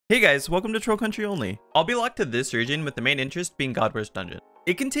Hey guys, welcome to Troll Country Only. I'll be locked to this region with the main interest being godswords dungeon.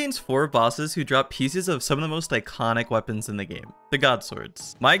 It contains 4 bosses who drop pieces of some of the most iconic weapons in the game, the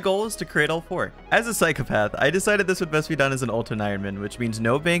godswords. My goal is to create all 4. As a psychopath, I decided this would best be done as an ult Ironman, which means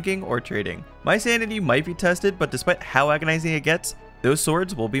no banking or trading. My sanity might be tested, but despite how agonizing it gets, those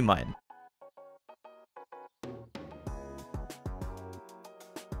swords will be mine.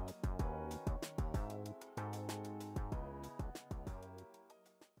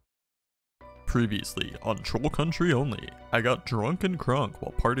 Previously on Troll Country Only, I got drunk and crunk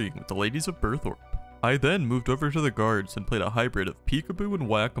while partying with the ladies of Berthorpe. I then moved over to the guards and played a hybrid of peekaboo and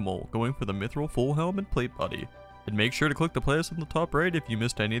whack-a-mole, going for the mithril full helm and plate body. And make sure to click the playlist on the top right if you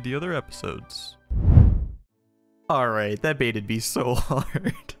missed any of the other episodes. Alright, that baited me so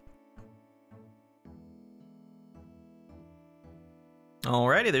hard.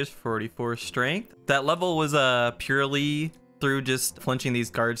 Alrighty, there's 44 strength. That level was purely through just flinching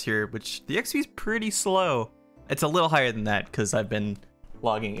these guards here, which the XP is pretty slow. It's a little higher than that because I've been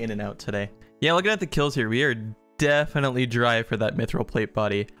logging in and out today. Yeah, looking at the kills here, we are definitely dry for that mithril plate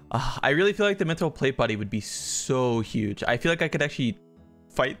body. I really feel like the mithril plate body would be so huge. I feel like I could actually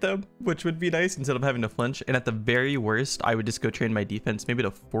fight them, which would be nice instead of having to flinch. And at the very worst, I would just go train my defense maybe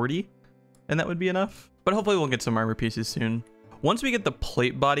to 40, and that would be enough. But hopefully we'll get some armor pieces soon. Once we get the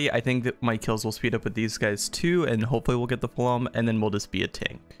plate body, I think that my kills will speed up with these guys too, and hopefully we'll get the full arm, and then we'll just be a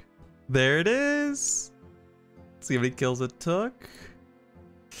tank. There it is. Let's see how many kills it took.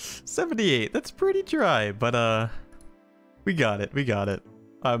 78. That's pretty dry, but we got it. We got it.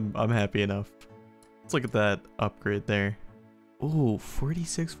 I'm happy enough. Let's look at that upgrade there. Ooh,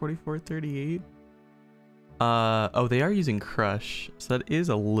 46, 44, 38. Oh, they are using crush, so that is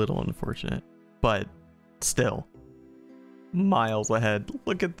a little unfortunate, but still. Miles ahead.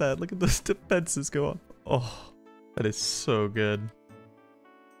 Look at that. Look at those defenses go up. Oh, that is so good.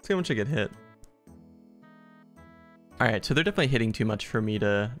 Let's see how much I get hit. Alright, so they're definitely hitting too much for me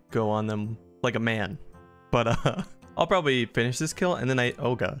to go on them like a man. But I'll probably finish this kill and then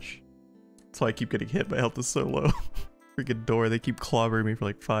oh gosh. That's why I keep getting hit. My health is so low. Freaking door. They keep clobbering me for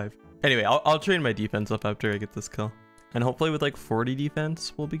like 5. Anyway, I'll train my defense up after I get this kill. And hopefully with like 40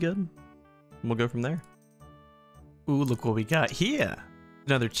 defense, we'll be good. We'll go from there. Ooh, look what we got here.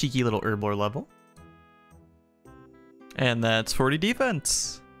 Another cheeky little herblore level. And that's 40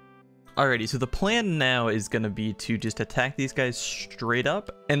 defense. Alrighty, so the plan now is going to be to just attack these guys straight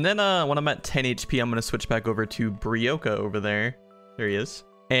up. And then when I'm at 10 HP, I'm going to switch back over to Brioka over there. There he is.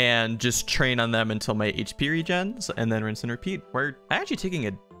 And just train on them until my HP regens, and then rinse and repeat. We're actually taking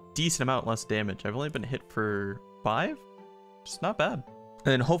a decent amount less damage. I've only been hit for 5. Just not bad.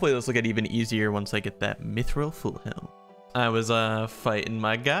 And then hopefully this will get even easier once I get that mithril full helm. I was fighting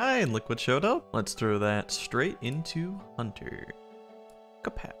my guy and look what showed up. Let's throw that straight into Hunter.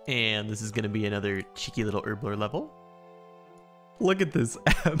 Kapat. And this is going to be another cheeky little herblore level. Look at this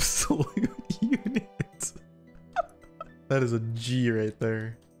absolute unit. That is a G right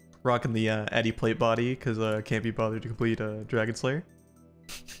there. Rocking the Addy plate body because I can't be bothered to complete Dragon Slayer.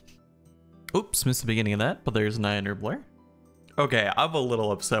 Oops, missed the beginning of that, but there's an Iron Herblore. Okay, I'm a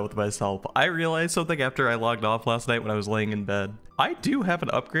little upset with myself. I realized something after I logged off last night when I was laying in bed. I do have an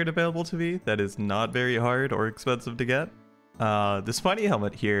upgrade available to me that is not very hard or expensive to get. This funny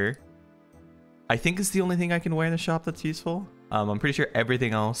helmet here, I think is the only thing I can wear in the shop that's useful. I'm pretty sure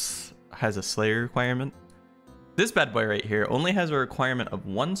everything else has a Slayer requirement. This bad boy right here only has a requirement of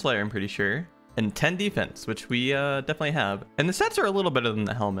 1 Slayer, I'm pretty sure, and 10 defense, which we definitely have. And the stats are a little better than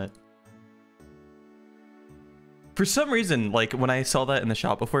the helmet. For some reason, like when I saw that in the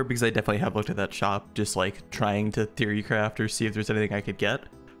shop before, because I definitely have looked at that shop, just like trying to theory craft or see if there's anything I could get,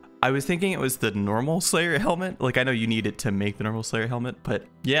 I was thinking it was the normal Slayer helmet. Like I know you need it to make the normal Slayer helmet, but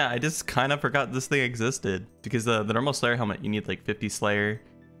yeah, I just kind of forgot this thing existed because the normal Slayer helmet, you need like 50 Slayer,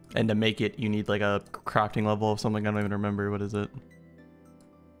 and to make it, you need like a crafting level of something. I don't even remember. What is it?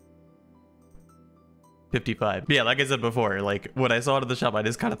 55. Yeah, like I said before, like when I saw it at the shop, I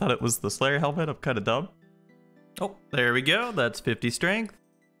just kind of thought it was the Slayer helmet. I'm kind of dumb. Oh, there we go. That's 50 strength.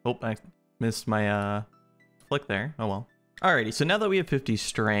 Oh, I missed my flick there. Oh well. Alrighty, so now that we have 50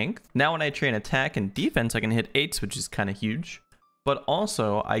 strength, now when I train attack and defense, I can hit 8s, which is kind of huge. But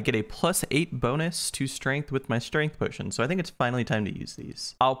also, I get a +8 bonus to strength with my strength potion. So I think it's finally time to use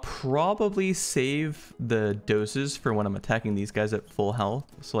these. I'll probably save the doses for when I'm attacking these guys at full health.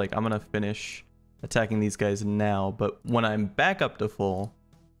 So like, I'm going to finish attacking these guys now. But when I'm back up to full,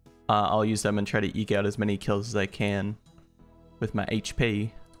 I'll use them and try to eke out as many kills as I can with my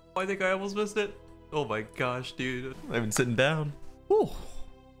HP. I think I almost missed it. Oh my gosh, dude. I've been sitting down. Ooh.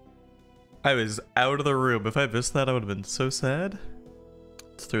 I was out of the room. If I missed that, I would have been so sad.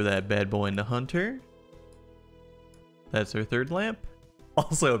 Let's throw that bad boy into Hunter. That's our third lamp.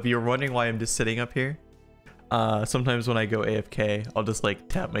 Also, if you're wondering why I'm just sitting up here, sometimes when I go AFK, I'll just like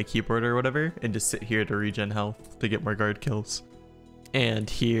tap my keyboard or whatever and just sit here to regen health to get more guard kills. And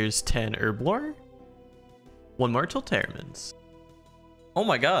here's 10 Herblore. 1 more till Terramins. Oh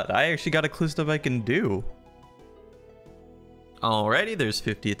my god, I actually got a clue stuff I can do. Alrighty, there's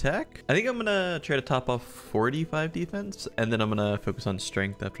 50 attack. I think I'm gonna try to top off 45 defense, and then I'm gonna focus on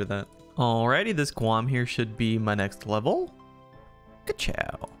strength after that. Alrighty, this Guam here should be my next level.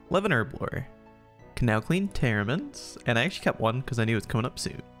 Ka-chow. 11 Herblore. Can now clean Terramins, and I actually kept one because I knew it was coming up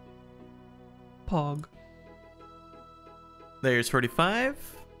soon. Pog. There's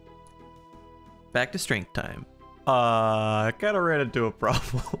 45. Back to strength time. I kind of ran into a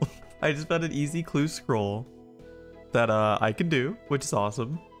problem. I just found an easy clue scroll that I can do, which is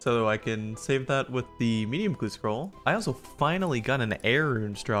awesome. So I can save that with the medium clue scroll. I also finally got an air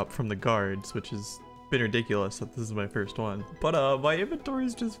runes drop from the guards, which has been ridiculous that this is my first one. But my inventory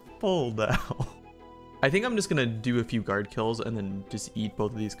is just full now. I think I'm just gonna do a few guard kills and then just eat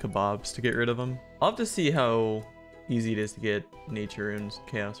both of these kebabs to get rid of them. I'll have to see how easy it is to get nature runes,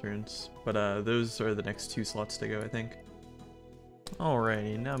 chaos runes, but those are the next 2 slots to go, I think.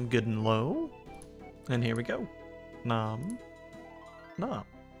 Alrighty, now I'm good and low, and here we go. Nom. Nom.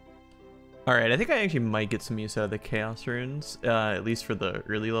 Alright, I think I actually might get some use out of the chaos runes, at least for the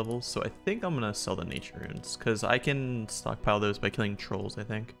early levels, so I think I'm gonna sell the nature runes, because I can stockpile those by killing trolls, I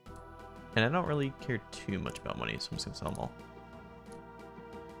think. And I don't really care too much about money, so I'm just gonna sell them all.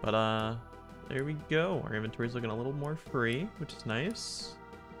 But there we go. Our inventory's looking a little more free, which is nice.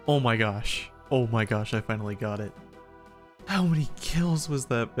 Oh my gosh. Oh my gosh, I finally got it. How many kills was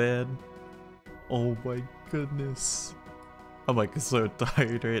that, man? Oh my goodness. I'm like so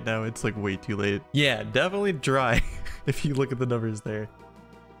tired right now. It's like way too late. Yeah, definitely dry if you look at the numbers there.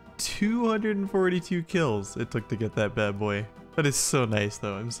 242 kills it took to get that bad boy. That is so nice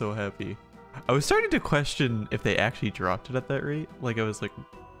though. I'm so happy. I was starting to question if they actually dropped it at that rate. Like I was like,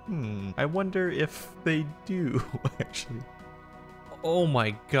 I wonder if they do actually. Oh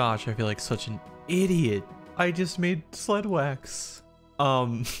my gosh, I feel like such an idiot. I just made sled wax.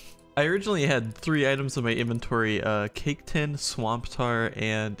 I originally had 3 items in my inventory, cake tin, swamp tar,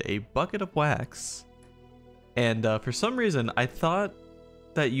 and a bucket of wax. And for some reason, I thought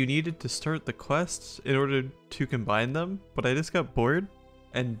that you needed to start the quests in order to combine them, but I just got bored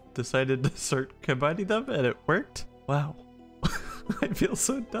and decided to start combining them, and it worked. Wow. I feel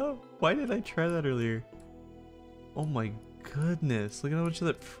so dumb. Why did I try that earlier? Oh my goodness. Look at how much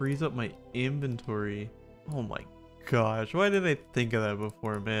that frees up my inventory. Oh my gosh. Why did I think of that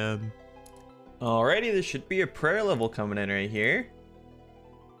before, man? Alrighty, there should be a prayer level coming in right here.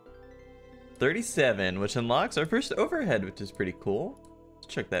 37, which unlocks our first overhead, which is pretty cool. Let's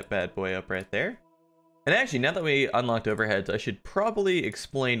check that bad boy up right there. And actually, now that we unlocked overheads, I should probably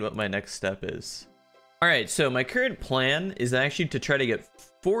explain what my next step is. Alright, so my current plan is actually to try to get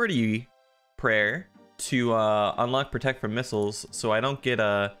 40 prayer to unlock protect from missiles, so I don't get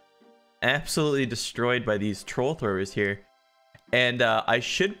absolutely destroyed by these troll throwers here. And I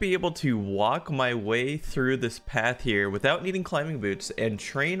should be able to walk my way through this path here without needing climbing boots and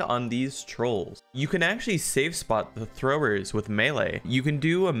train on these trolls. You can actually safe spot the throwers with melee. You can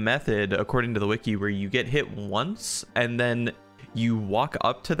do a method, according to the wiki, where you get hit once and then you walk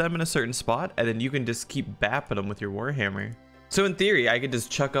up to them in a certain spot and then you can just keep bapping them with your warhammer. So in theory, I could just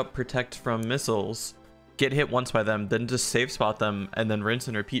chuck up protect from missiles, get hit once by them, then just safe spot them, and then rinse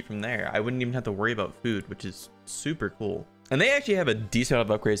and repeat from there. I wouldn't even have to worry about food, which is super cool. And they actually have a decent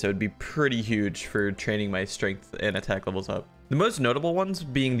amount of upgrades that would be pretty huge for training my strength and attack levels up. The most notable ones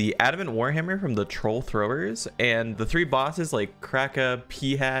being the Adamant Warhammer from the Troll Throwers, and the 3 bosses like Kraka,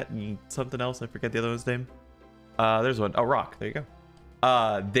 P-Hat, and something else. I forget the other one's name. There's one. Oh, Rock. There you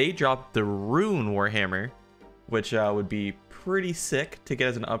go. They dropped the Rune Warhammer, which would be pretty sick to get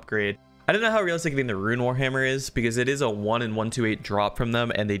as an upgrade. I don't know how realistic getting the Rune Warhammer is because it is a 1 in 128 drop from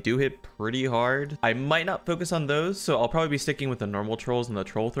them and they do hit pretty hard. I might not focus on those, so I'll probably be sticking with the normal trolls and the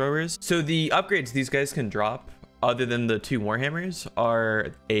troll throwers. So the upgrades these guys can drop, other than the 2 Warhammers, are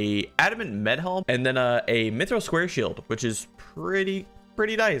a Adamant Med Helm and then a Mithril Square Shield, which is pretty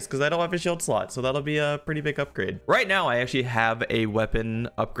nice because I don't have a shield slot, so that'll be a pretty big upgrade. Right now, I actually have a weapon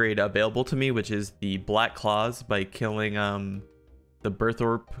upgrade available to me, which is the Black Claws by killing the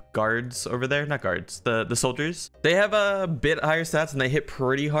Berthorpe guards over there. Not guards, the soldiers. They have a bit higher stats and they hit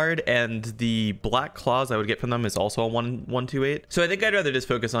pretty hard, and the Black Claws I would get from them is also a 1/128. So I think I'd rather just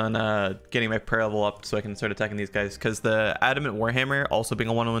focus on getting my prayer level up so I can start attacking these guys, because the Adamant Warhammer also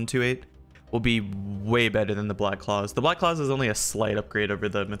being a 1/128 will be way better than the Black Claws. The Black Claws is only a slight upgrade over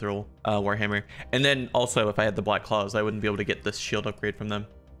the Mithril Warhammer. And then also, if I had the Black Claws, I wouldn't be able to get this shield upgrade from them.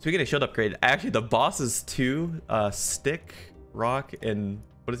 Speaking of shield upgrade, actually the bosses too, Stick, Rock, and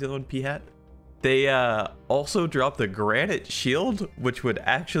what is the other one? P-Hat? They also drop the Granite Shield, which would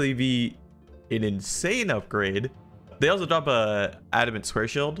actually be an insane upgrade. They also drop a Adamant Square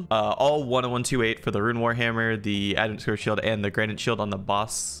Shield, all 10128 for the Rune Warhammer, the Adamant Square Shield, and the Granite Shield on the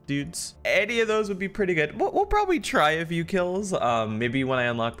boss dudes. Any of those would be pretty good. We'll probably try a few kills, maybe when I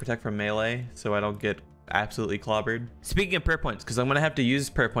unlock Protect from Melee, so I don't get absolutely clobbered. Speaking of prayer points, because I'm going to have to use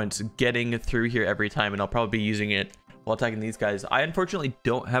prayer points getting through here every time, and I'll probably be using it while attacking these guys. I unfortunately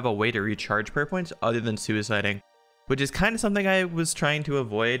don't have a way to recharge prayer points other than suiciding, which is kind of something I was trying to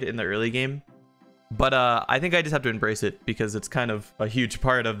avoid in the early game. But I think I just have to embrace it because it's kind of a huge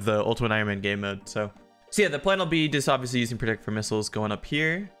part of the Ultimate Iron Man game mode. So yeah, the plan will be just obviously using Protect from Missiles going up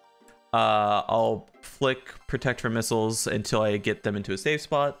here. I'll flick Protect from Missiles until I get them into a safe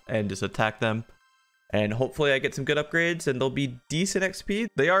spot and just attack them. And hopefully I get some good upgrades and they'll be decent XP.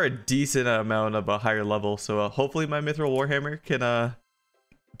 They are a decent amount of a higher level. So hopefully my Mithril Warhammer can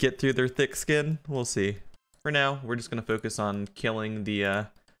get through their thick skin. We'll see. For now, we're just going to focus on killing the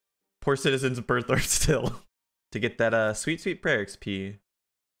poor citizens of Berthorpe still to get that sweet prayer XP.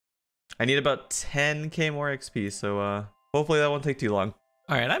 I need about 10k more XP, so hopefully that won't take too long.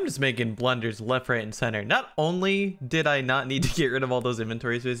 All right, I'm just making blunders left, right, and center. Not only did I not need to get rid of all those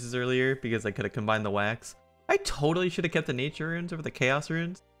inventory spaces earlier because I could have combined the wax, I totally should have kept the nature runes over the chaos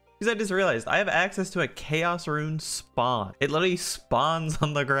runes. Because I just realized I have access to a chaos rune spawn. It literally spawns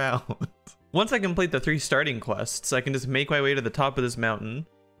on the ground. Once I complete the 3 starting quests, I can just make my way to the top of this mountain.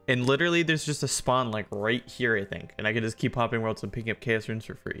 And literally there's just a spawn like right here, I think. And I can just keep hopping worlds and picking up chaos runes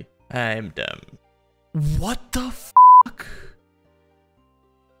for free. I'm dumb. What the fuck?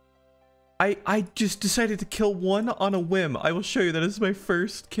 I just decided to kill one on a whim. I will show you that is my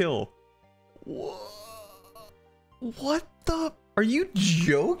first kill. What the? Are you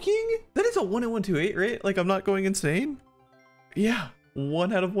joking? That is a 1 in 128, right? Like I'm not going insane? Yeah,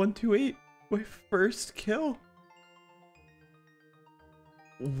 1 out of 128. My first kill.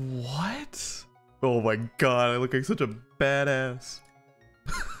 What? Oh my god, I look like such a badass.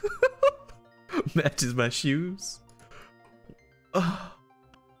 Matches my shoes.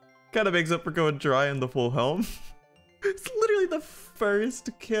 Kind of makes up for going dry in the full helm. It's literally the first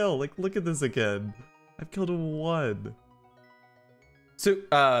kill. Like, look at this again. I've killed 1.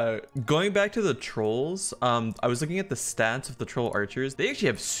 So, going back to the trolls, I was looking at the stats of the troll archers. They actually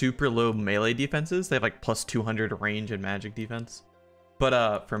have super low melee defenses. They have like plus 200 range and magic defense.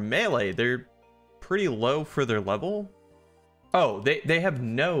 But for melee, they're pretty low for their level. Oh, they have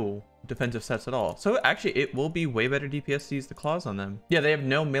no defensive stats at all. So actually, it will be way better DPS to use the claws on them. Yeah, they have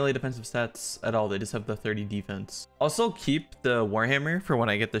no melee defensive stats at all. They just have the 30 defense. I'll still keep the Warhammer for when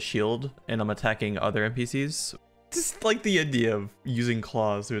I get the shield and I'm attacking other NPCs. Just like the idea of using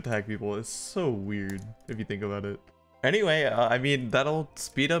claws to attack people is so weird if you think about it. Anyway, I mean, that'll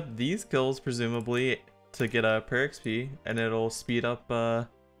speed up these kills presumably to get a prayer XP, and it'll speed up the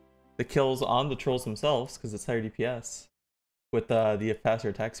kills on the trolls themselves because it's higher DPS with the faster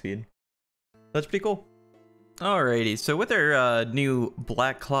attack speed. That's pretty cool. Alrighty, so with our new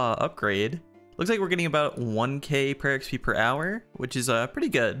Black Claw upgrade, looks like we're getting about 1k prayer XP per hour, which is pretty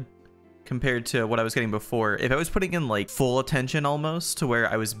good compared to what I was getting before. If I was putting in like full attention almost to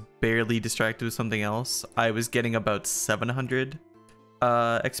where I was barely distracted with something else, I was getting about 700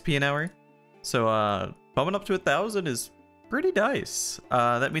 XP an hour. So bumping up to 1,000 is pretty nice.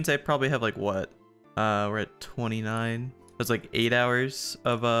 That means I probably have like what? We're at 29. There's like 8 hours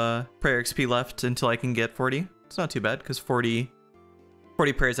of prayer XP left until I can get 40. It's not too bad because 40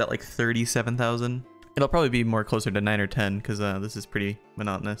 prayers at like 37,000. It'll probably be more closer to 9 or 10 because this is pretty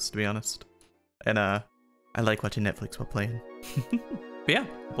monotonous, to be honest. And I like watching Netflix while playing. But yeah,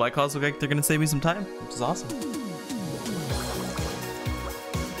 Black Claws look like they're gonna save me some time, which is awesome.